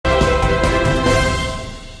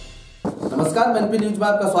नमस्कार, मैनपुरी न्यूज में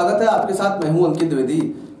आपका स्वागत है। आपके साथ मैं हूं अंकित द्विवेदी।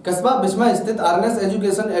 कस्बा बिस्मा स्थित आर०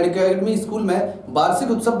 एजुकेशन एकेडमी स्कूल में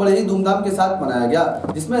वार्षिक उत्सव बड़े ही धूमधाम के साथ मनाया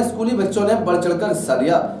गया, जिसमें स्कूली बच्चों ने बढ़ चढ़कर हिस्सा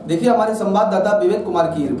लिया। देखिए हमारे संवाददाता विवेक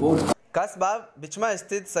कुमार की रिपोर्ट। कस्बा बिस्मा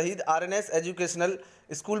स्थित शहीद आर० एजुकेशनल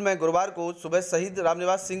स्कूल में गुरुवार को सुबह शहीद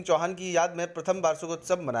रामनिवास सिंह चौहान की याद में प्रथम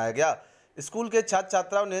वार्षिकोत्सव मनाया गया। स्कूल के छात्र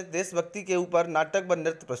छात्राओं ने देशभक्ति के ऊपर नाटक व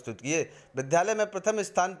नृत्य प्रस्तुत किए। विद्यालय में प्रथम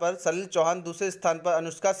स्थान पर सलील चौहान, दूसरे स्थान पर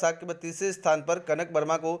अनुष्का साक्य व तीसरे स्थान पर कनक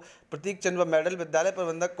वर्मा को प्रतीक चिन्ह व मेडल विद्यालय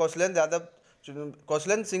प्रबंधक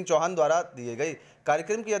कौशलेंद्र सिंह चौहान द्वारा दिए गए।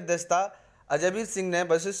 कार्यक्रम की अध्यक्षता अजयवीर सिंह ने,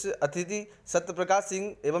 वरिष्ठ अतिथि सत्यप्रकाश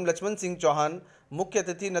सिंह एवं लक्ष्मण सिंह चौहान, मुख्य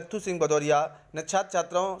अतिथि नत्थू सिंह भदौरिया ने छात्र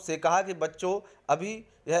छात्राओं से कहा कि बच्चों, अभी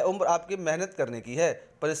यह उम्र आपकी मेहनत करने की है,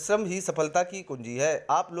 परिश्रम ही सफलता की कुंजी है।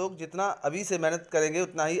 आप लोग जितना अभी से मेहनत करेंगे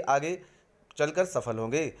उतना ही आगे चलकर सफल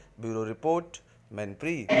होंगे। Bureau report,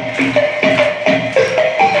 Mainpuri.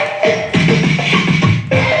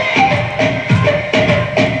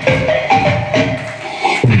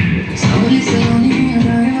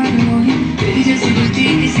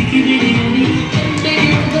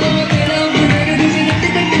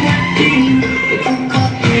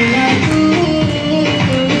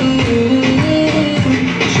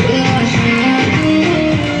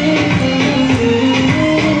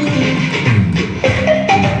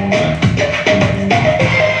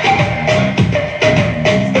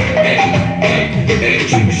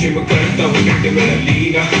 मेरा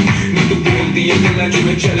लीना नी तो बोलती है गला जो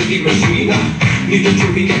मैं चलती मशीना नी तो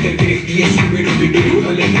छोटी कहते